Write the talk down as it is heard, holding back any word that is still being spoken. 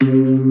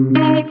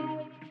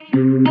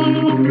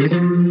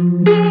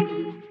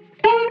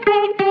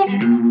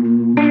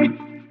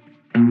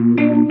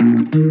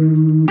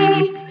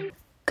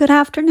Good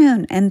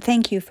afternoon, and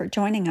thank you for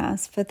joining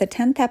us for the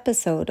 10th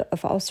episode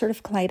of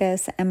Ulcerative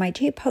Colitis and my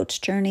J-Pouch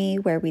journey,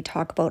 where we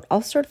talk about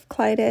ulcerative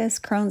colitis,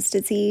 Crohn's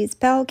disease,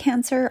 bowel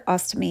cancer,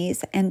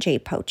 ostomies, and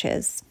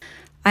J-Pouches.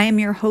 I am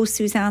your host,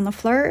 Suzanne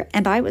Lafleur,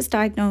 and I was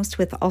diagnosed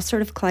with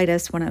ulcerative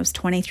colitis when I was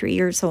 23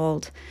 years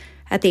old.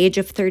 At the age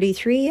of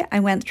 33, I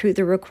went through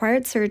the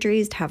required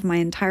surgeries to have my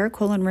entire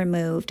colon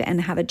removed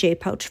and have a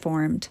J-Pouch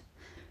formed.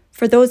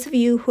 For those of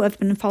you who have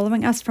been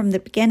following us from the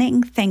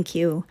beginning, thank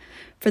you.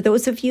 For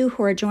those of you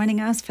who are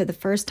joining us for the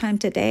first time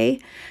today,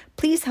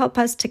 please help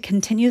us to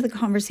continue the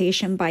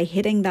conversation by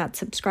hitting that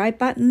subscribe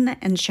button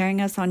and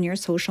sharing us on your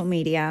social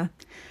media.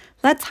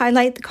 Let's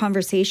highlight the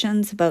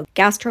conversations about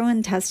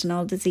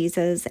gastrointestinal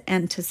diseases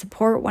and to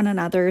support one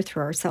another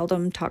through our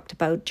seldom talked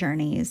about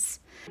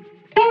journeys.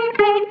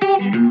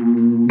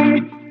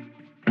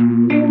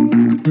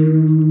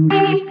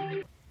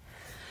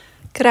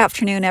 Good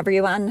afternoon,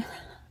 everyone.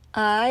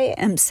 I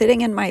am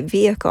sitting in my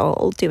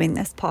vehicle doing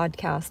this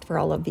podcast for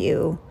all of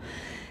you,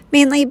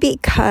 mainly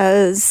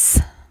because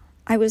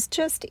I was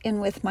just in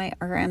with my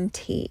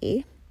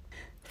RMT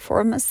for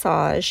a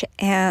massage,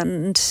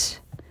 and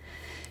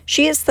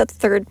she is the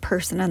third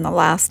person in the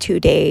last 2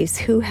 days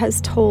who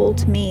has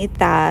told me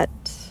that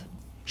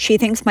she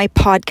thinks my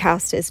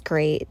podcast is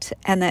great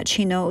and that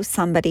she knows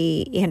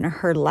somebody in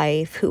her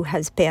life who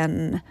has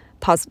been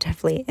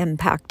positively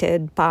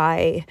impacted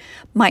by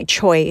my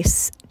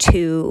choice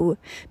to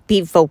be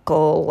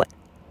vocal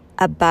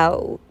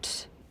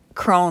about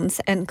Crohn's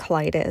and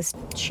colitis.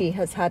 She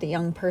has had a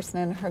young person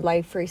in her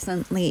life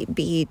recently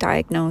be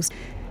diagnosed,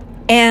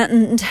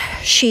 and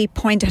she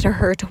pointed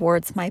her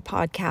towards my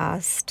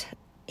podcast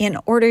in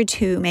order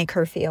to make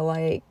her feel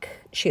like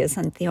she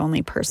isn't the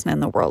only person in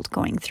the world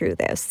going through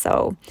this.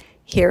 So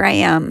here I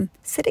am,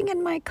 sitting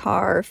in my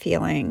car,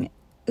 feeling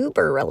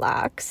uber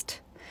relaxed.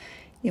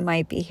 You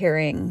might be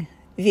hearing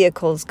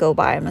vehicles go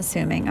by. I'm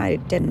assuming. I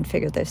didn't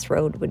figure this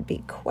road would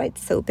be quite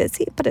so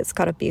busy, but it's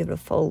got a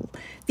beautiful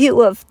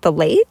view of the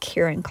lake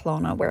here in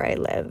Kelowna where I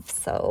live.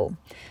 So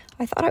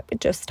I thought I would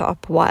just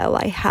stop while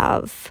I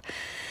have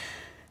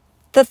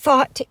the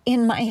thought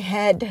in my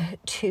head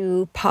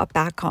to pop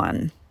back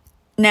on.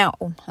 Now,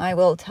 I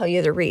will tell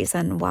you the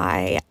reason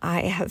why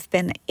I have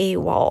been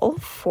AWOL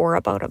for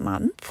about a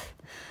month.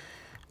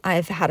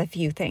 I've had a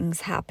few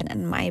things happen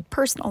in my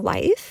personal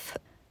life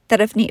that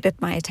have needed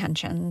my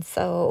attention.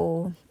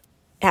 So,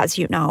 as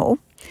you know,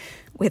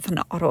 with an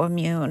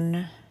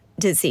autoimmune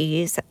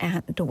disease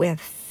and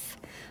with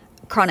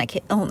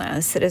chronic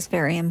illness, it is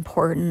very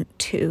important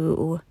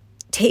to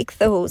take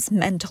those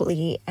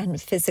mentally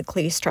and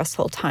physically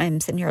stressful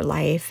times in your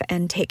life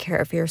and take care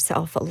of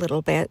yourself a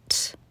little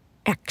bit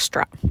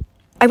extra.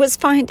 I was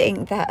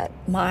finding that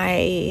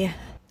my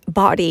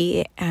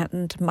body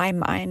and my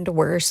mind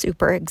were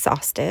super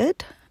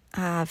exhausted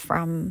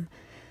from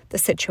the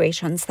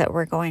situations that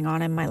were going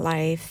on in my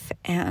life.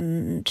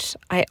 And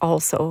I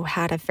also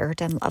had a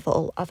ferritin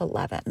level of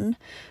 11,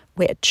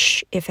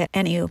 which if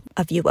any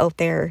of you out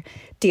there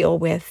deal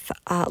with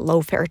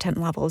low ferritin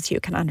levels, you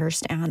can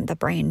understand the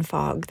brain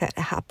fog that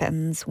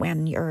happens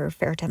when your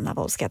ferritin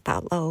levels get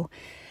that low.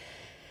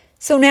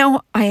 So now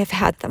I have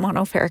had the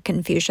monoferric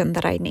infusion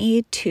that I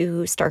need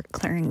to start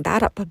clearing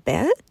that up a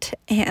bit,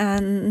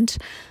 and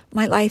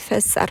my life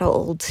has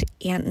settled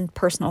in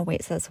personal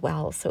ways as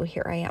well. So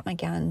here I am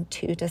again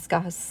to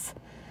discuss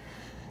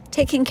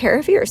taking care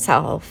of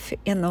yourself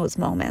in those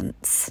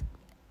moments.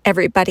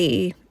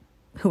 Everybody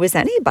who is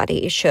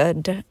anybody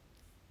should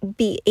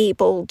be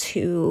able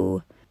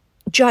to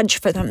judge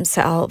for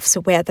themselves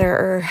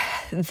whether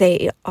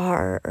they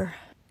are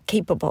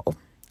capable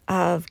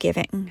of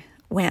giving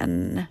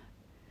when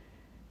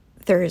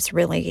there's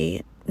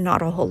really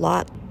not a whole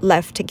lot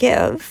left to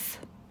give.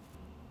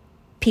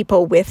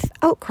 People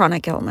without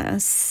chronic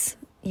illness,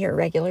 your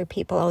regular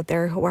people out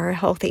there who are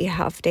healthy,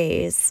 have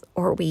days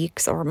or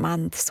weeks or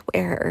months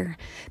where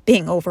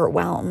being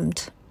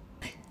overwhelmed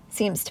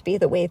seems to be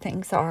the way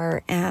things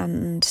are,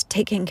 and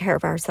taking care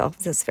of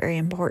ourselves is very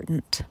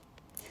important.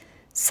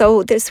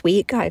 So this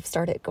week I've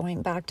started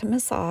going back to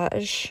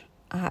massage.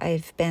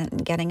 I've been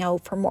getting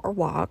out for more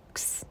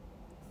walks.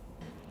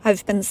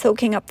 I've been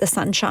soaking up the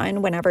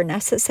sunshine whenever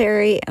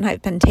necessary, and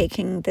I've been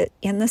taking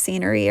in the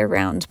scenery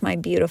around my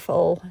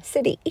beautiful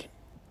city.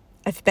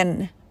 I've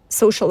been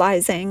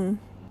socializing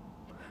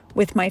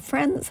with my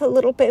friends a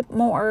little bit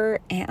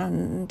more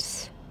and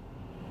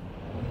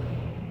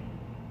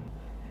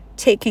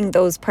taking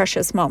those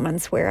precious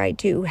moments where I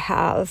do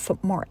have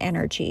more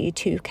energy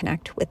to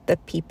connect with the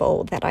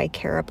people that I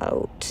care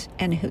about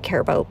and who care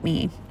about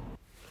me.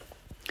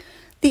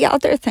 The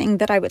other thing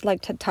that I would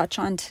like to touch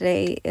on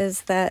today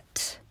is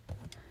that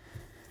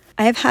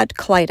I have had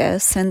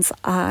colitis since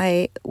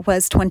I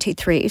was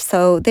 23.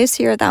 So this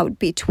year, that would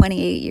be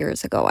 28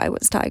 years ago I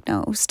was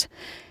diagnosed.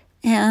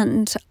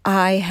 And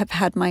I have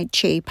had my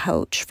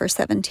J-Pouch for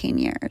 17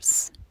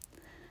 years.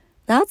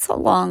 That's a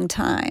long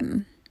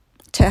time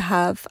to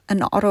have an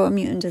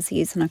autoimmune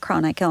disease and a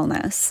chronic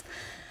illness.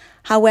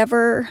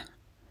 However,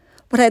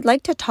 what I'd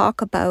like to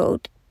talk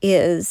about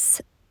is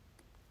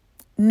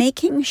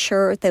making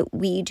sure that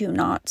we do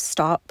not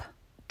stop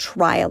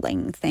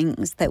trialing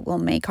things that will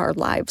make our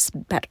lives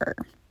better.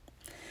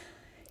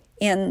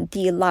 In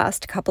the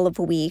last couple of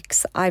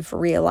weeks, I've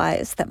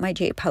realized that my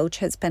J pouch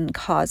has been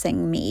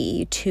causing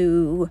me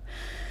to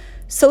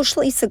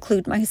socially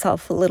seclude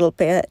myself a little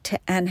bit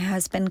and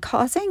has been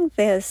causing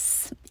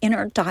this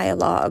inner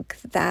dialogue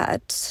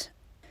that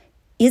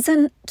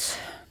isn't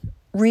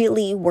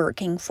really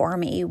working for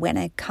me when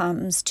it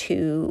comes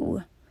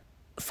to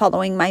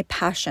following my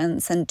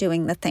passions and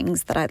doing the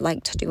things that I'd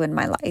like to do in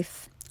my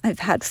life. I've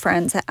had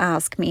friends that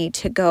ask me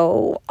to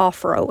go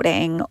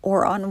off-roading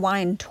or on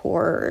wine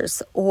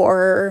tours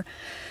or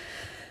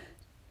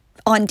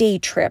on day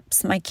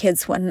trips. My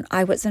kids, when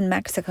I was in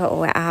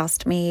Mexico,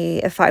 asked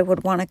me if I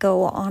would want to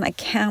go on a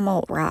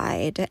camel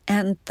ride.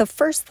 And the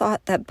first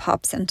thought that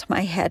pops into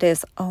my head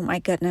is, oh my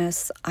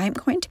goodness, I'm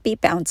going to be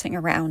bouncing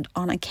around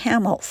on a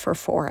camel for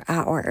 4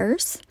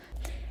 hours.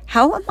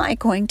 How am I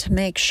going to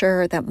make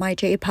sure that my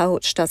J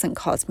pouch doesn't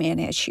cause me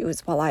any issues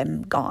while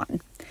I'm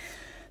gone?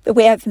 The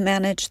way I've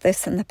managed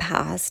this in the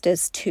past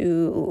is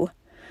to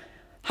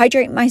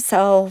hydrate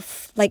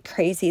myself like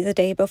crazy the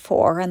day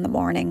before and the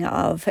morning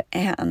of,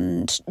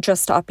 and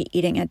just stop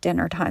eating at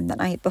dinner time the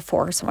night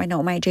before so I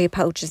know my J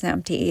pouch is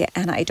empty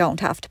and I don't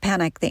have to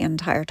panic the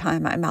entire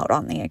time I'm out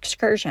on the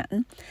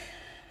excursion.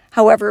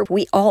 However,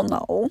 we all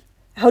know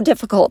how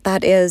difficult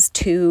that is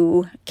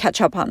to catch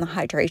up on the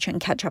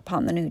hydration, catch up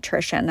on the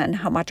nutrition, and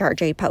how much our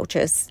J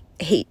pouches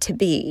hate to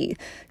be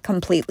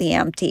completely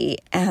empty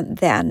and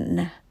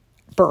then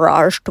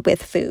barraged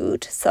with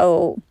food.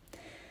 So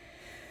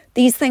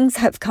these things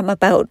have come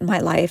about in my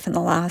life in the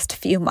last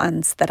few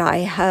months that I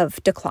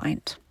have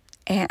declined.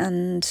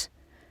 And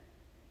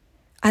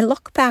I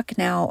look back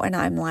now and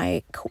I'm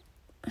like,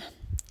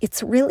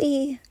 it's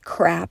really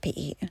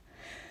crappy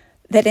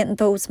that in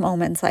those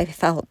moments I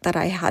felt that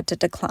I had to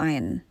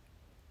decline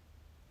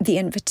the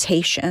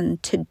invitation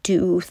to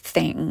do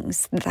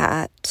things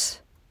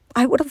that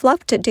I would have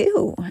loved to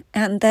do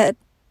and that,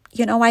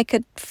 I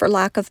could, for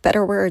lack of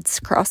better words,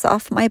 cross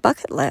off my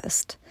bucket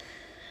list.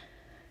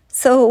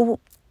 So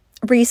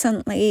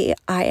recently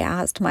I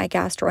asked my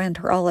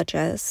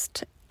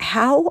gastroenterologist,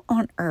 how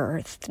on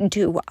earth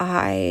do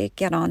I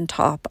get on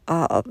top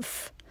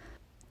of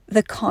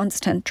the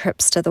constant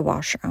trips to the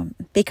washroom?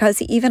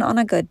 Because even on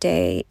a good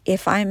day,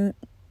 if I'm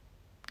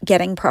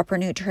getting proper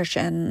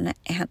nutrition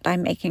and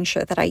I'm making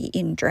sure that I eat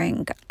and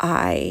drink,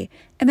 I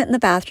am in the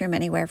bathroom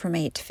anywhere from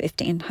 8 to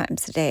 15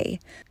 times a day,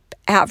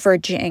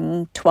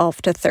 averaging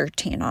 12 to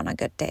 13 on a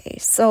good day.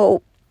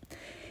 So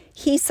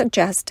he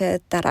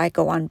suggested that I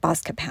go on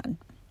Buscopan.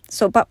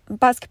 So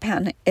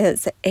Buscopan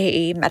is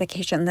a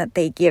medication that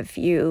they give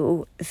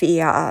you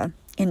via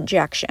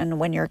injection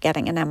when you're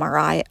getting an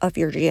MRI of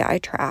your GI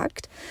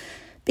tract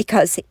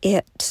because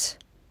it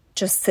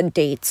just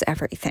sedates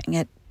everything.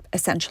 It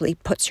essentially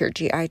puts your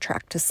GI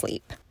tract to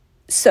sleep.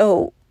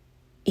 So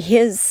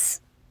his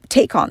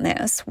take on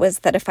this was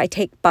that if I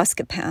take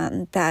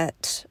Buscopan,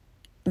 that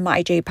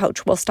my J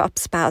pouch will stop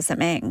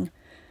spasming.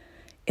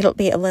 It'll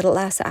be a little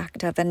less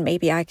active and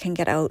maybe I can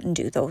get out and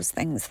do those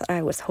things that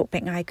I was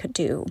hoping I could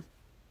do.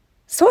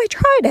 So I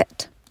tried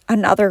it.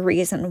 Another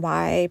reason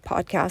why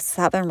podcasts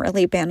haven't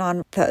really been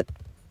on the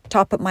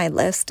top of my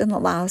list in the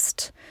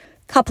last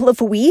couple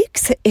of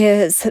weeks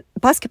is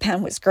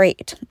Buscopan was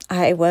great.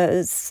 I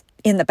was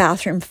in the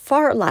bathroom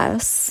far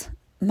less.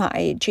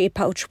 My J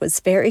pouch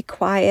was very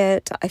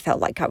quiet. I felt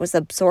like I was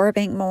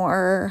absorbing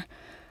more.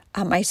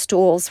 My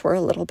stools were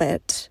a little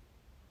bit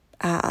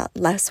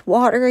less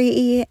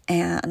watery,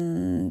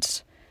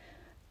 and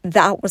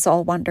that was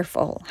all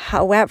wonderful.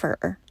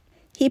 However,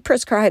 he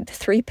prescribed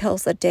 3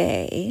 pills a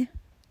day,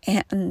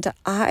 and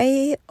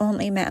I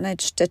only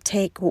managed to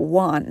take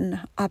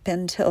one up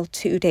until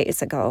 2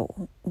 days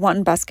ago,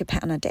 1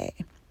 Buscopan a day.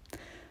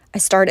 I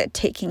started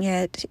taking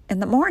it in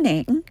the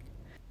morning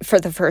for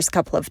the first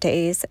couple of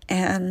days,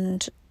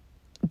 and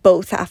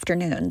both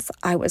afternoons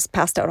I was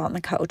passed out on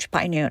the couch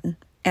by noon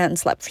and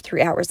slept for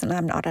 3 hours, and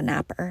I'm not a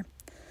napper.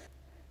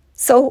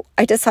 So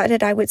I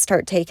decided I would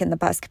start taking the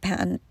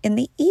Buscopan in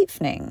the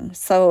evening.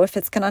 So if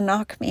it's going to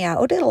knock me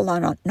out, it'll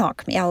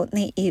knock me out in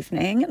the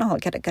evening and I'll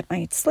get a good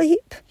night's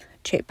sleep.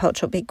 J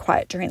pouch will be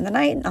quiet during the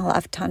night and I'll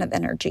have a ton of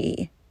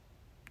energy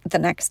the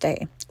next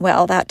day.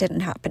 Well, that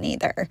didn't happen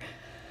either.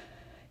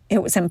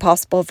 It was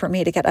impossible for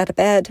me to get out of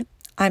bed.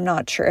 I'm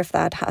not sure if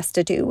that has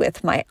to do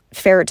with my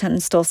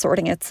ferritin still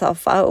sorting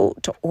itself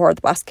out or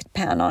the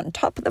Buscopan on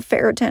top of the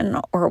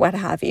ferritin or what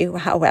have you.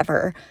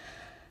 However,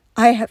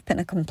 I have been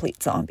a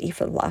complete zombie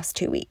for the last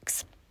 2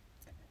 weeks.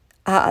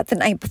 The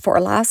night before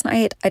last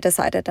night, I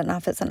decided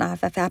enough is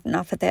enough. I've had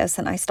enough of this,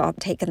 and I stopped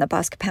taking the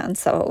Buscopan.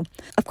 So,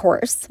 of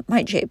course,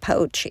 my J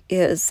pouch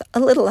is a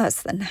little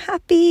less than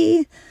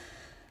happy.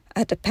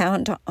 I had to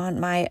pound on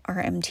my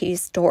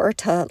RMT's door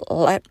to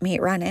let me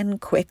run in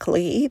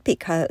quickly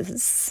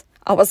because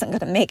I wasn't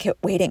going to make it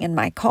waiting in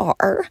my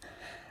car.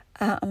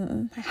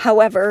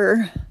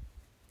 However,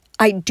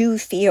 I do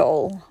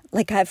feel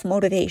like I have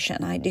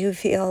motivation. I do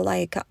feel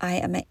like I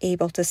am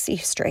able to see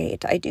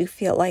straight. I do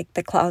feel like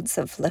the clouds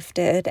have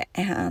lifted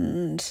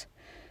and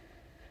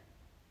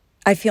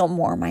I feel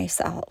more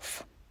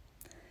myself.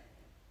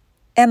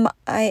 Am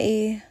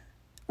I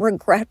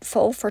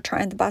regretful for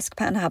trying the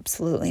Buscapin?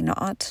 Absolutely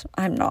not.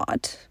 I'm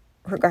not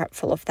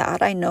regretful of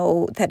that. I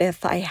know that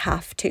if I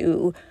have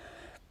to,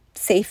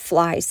 say,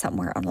 fly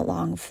somewhere on a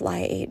long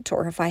flight,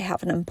 or if I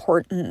have an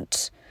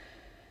important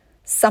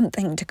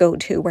something to go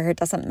to where it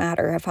doesn't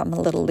matter if I'm a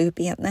little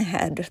loopy in the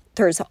head,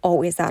 there's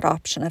always that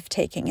option of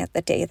taking it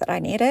the day that I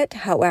need it.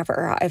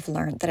 However, I've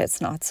learned that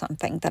it's not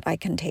something that I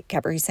can take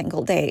every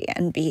single day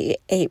and be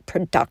a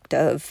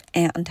productive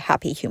and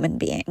happy human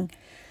being.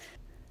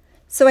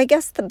 So I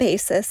guess the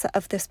basis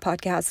of this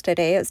podcast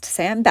today is to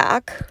say I'm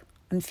back.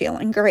 I'm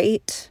feeling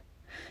great.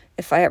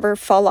 If I ever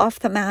fall off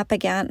the map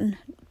again,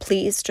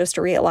 please just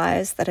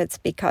realize that it's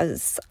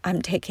because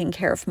I'm taking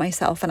care of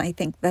myself, and I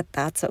think that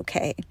that's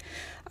okay.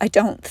 I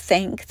don't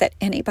think that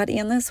anybody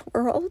in this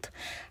world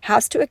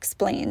has to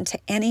explain to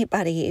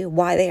anybody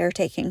why they are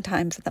taking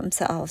time for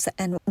themselves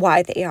and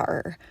why they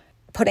are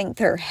putting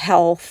their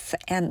health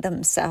and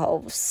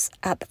themselves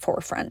at the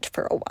forefront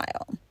for a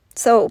while.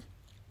 So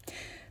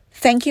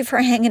thank you for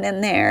hanging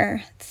in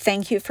there.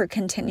 Thank you for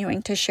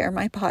continuing to share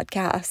my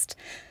podcast.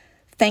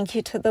 Thank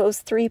you to those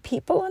 3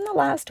 people in the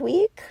last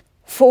week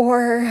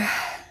for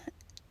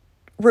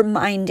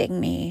reminding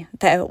me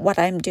that what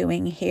I'm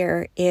doing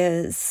here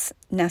is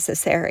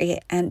necessary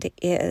and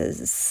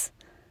is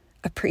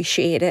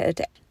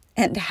appreciated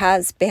and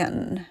has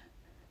been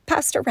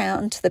passed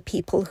around to the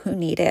people who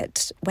need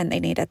it when they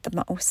need it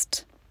the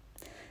most.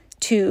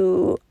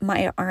 To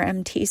my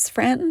RMT's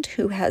friend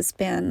who has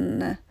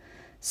been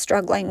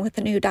struggling with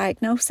a new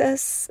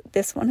diagnosis,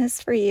 this one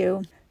is for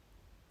you.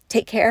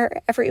 Take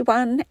care,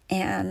 everyone,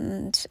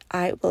 and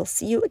I will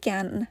see you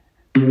again.